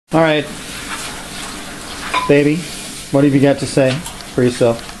All right, baby, what have you got to say for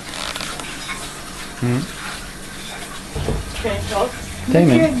yourself?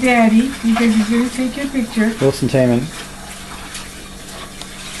 Taemin. Look at Daddy, because he's going to take your picture. Wilson Taemin.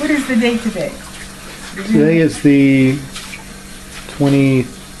 What is the date today? Today is the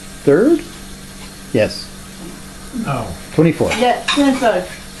 23rd? Yes. Oh. 24th. Yeah, 23rd.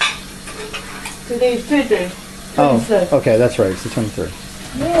 Today is Tuesday. 23rd. Oh, okay, that's right. It's the 23rd.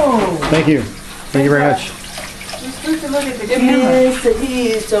 Whoa! Thank you. Thank you very much. You're supposed to look at the It camera. means he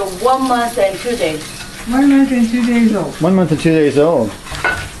is 1 month and 2 days. 1 month and 2 days old. 1 month and 2 days old.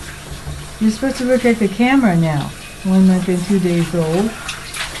 You're supposed to look at the camera now. 1 month and 2 days old.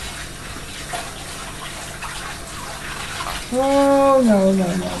 Oh, no, no,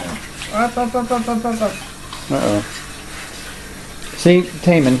 no, no. Up, up, up, up, up, up, up. Uh-oh. See,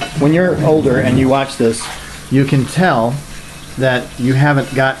 Taemin, when you're older and you watch this, you can tell that you haven't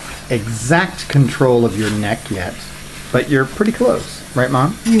got exact control of your neck yet, but you're pretty close. Right,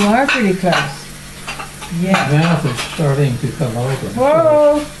 Mom? You are pretty close. Yeah. Mouth is starting to come open.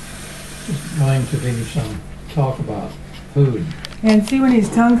 Whoa! So there's going to be some talk about food. And see when his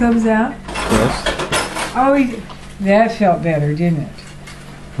tongue comes out? Yes. Oh, that felt better, didn't it?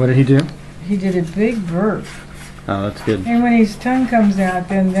 What did he do? He did a big burp. Oh, that's good. And when his tongue comes out,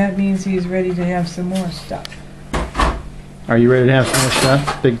 then that means he's ready to have some more stuff. Are you ready to have some more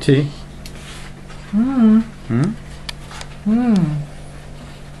stuff? Big T? Hmm.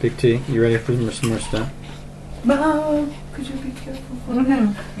 Big T, you ready for some more stuff? Mom, could you be careful for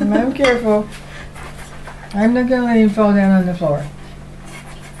him? I'm careful. I'm not going to let him fall down on the floor.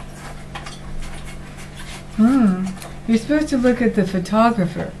 You're supposed to look at the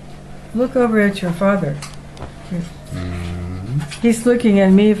photographer. Look over at your father. He's looking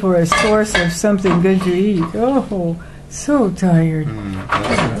at me for a source of something good to eat. Oh, so tired.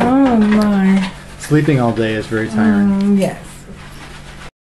 Oh my. Sleeping all day is very tiring. Yes.